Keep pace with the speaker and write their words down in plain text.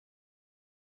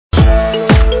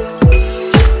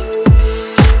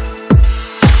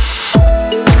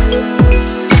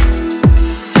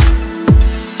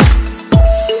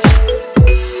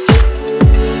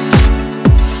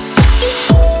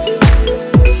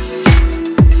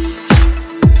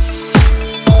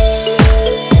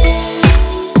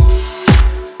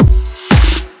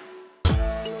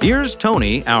Here's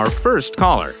Tony, our first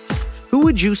caller. Who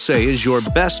would you say is your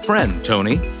best friend,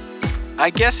 Tony? I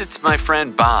guess it's my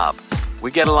friend Bob. We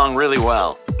get along really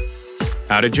well.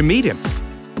 How did you meet him?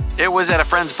 It was at a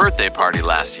friend's birthday party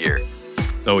last year.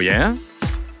 Oh, yeah?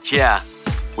 Yeah,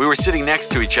 we were sitting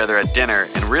next to each other at dinner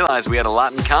and realized we had a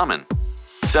lot in common.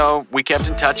 So we kept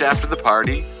in touch after the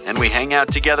party, and we hang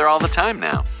out together all the time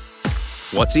now.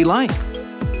 What's he like?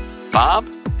 Bob?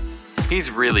 He's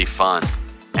really fun,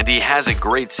 and he has a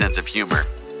great sense of humor.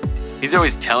 He's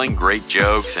always telling great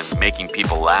jokes and making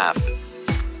people laugh.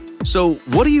 So,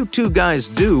 what do you two guys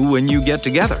do when you get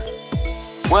together?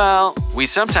 Well, we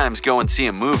sometimes go and see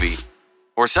a movie,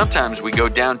 or sometimes we go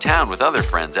downtown with other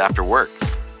friends after work.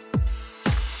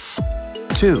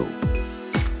 2.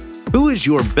 Who is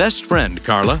your best friend,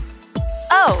 Carla?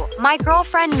 Oh, my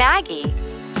girlfriend Maggie.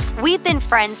 We've been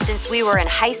friends since we were in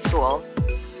high school.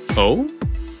 Oh?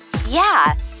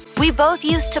 Yeah, we both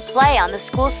used to play on the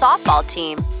school softball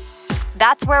team.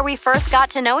 That's where we first got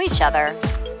to know each other.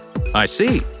 I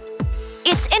see.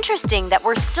 It's interesting that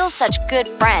we're still such good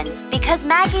friends because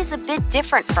Maggie's a bit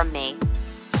different from me.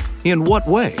 In what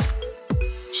way?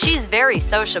 She's very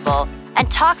sociable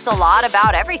and talks a lot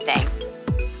about everything.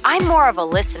 I'm more of a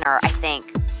listener, I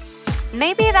think.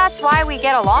 Maybe that's why we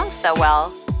get along so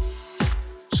well.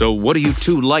 So what do you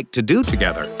two like to do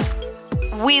together?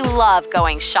 We love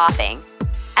going shopping,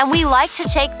 and we like to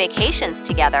take vacations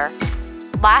together.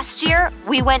 Last year,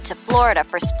 we went to Florida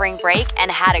for spring break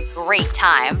and had a great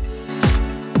time.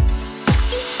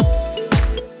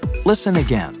 Listen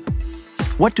again.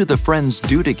 What do the friends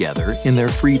do together in their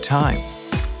free time?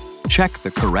 Check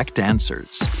the correct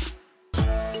answers.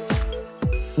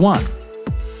 1.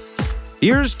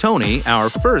 Here's Tony,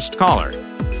 our first caller.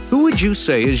 Who would you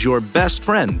say is your best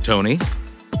friend, Tony?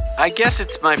 I guess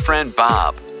it's my friend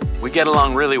Bob. We get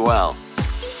along really well.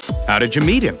 How did you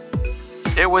meet him?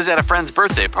 It was at a friend's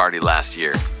birthday party last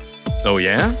year. Oh,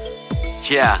 yeah?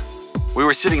 Yeah, we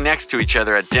were sitting next to each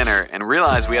other at dinner and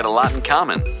realized we had a lot in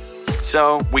common.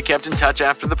 So we kept in touch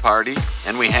after the party,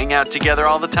 and we hang out together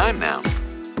all the time now.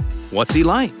 What's he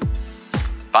like?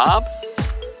 Bob?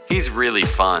 He's really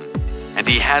fun, and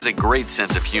he has a great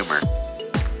sense of humor.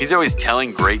 He's always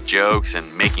telling great jokes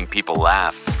and making people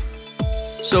laugh.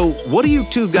 So, what do you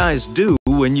two guys do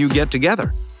when you get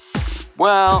together?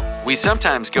 Well, we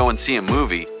sometimes go and see a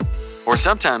movie, or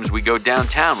sometimes we go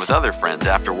downtown with other friends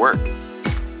after work.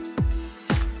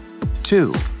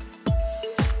 2.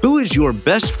 Who is your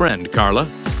best friend, Carla?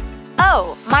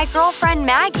 Oh, my girlfriend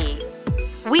Maggie.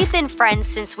 We've been friends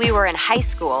since we were in high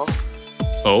school.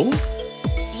 Oh?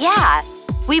 Yeah,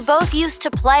 we both used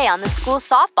to play on the school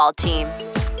softball team.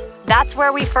 That's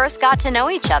where we first got to know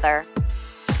each other.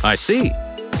 I see.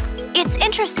 It's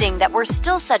interesting that we're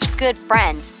still such good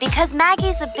friends because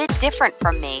Maggie's a bit different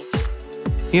from me.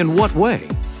 In what way?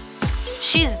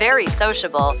 She's very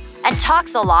sociable and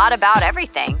talks a lot about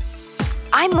everything.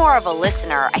 I'm more of a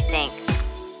listener, I think.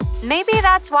 Maybe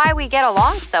that's why we get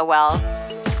along so well.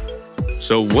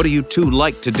 So what do you two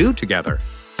like to do together?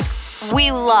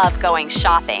 We love going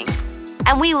shopping,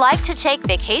 and we like to take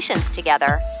vacations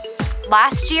together.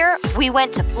 Last year, we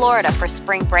went to Florida for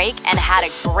spring break and had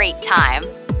a great time.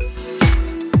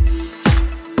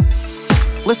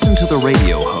 Listen to the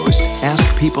radio host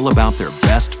ask people about their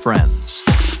best friends.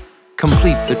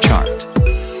 Complete the chart.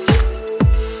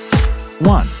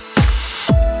 1.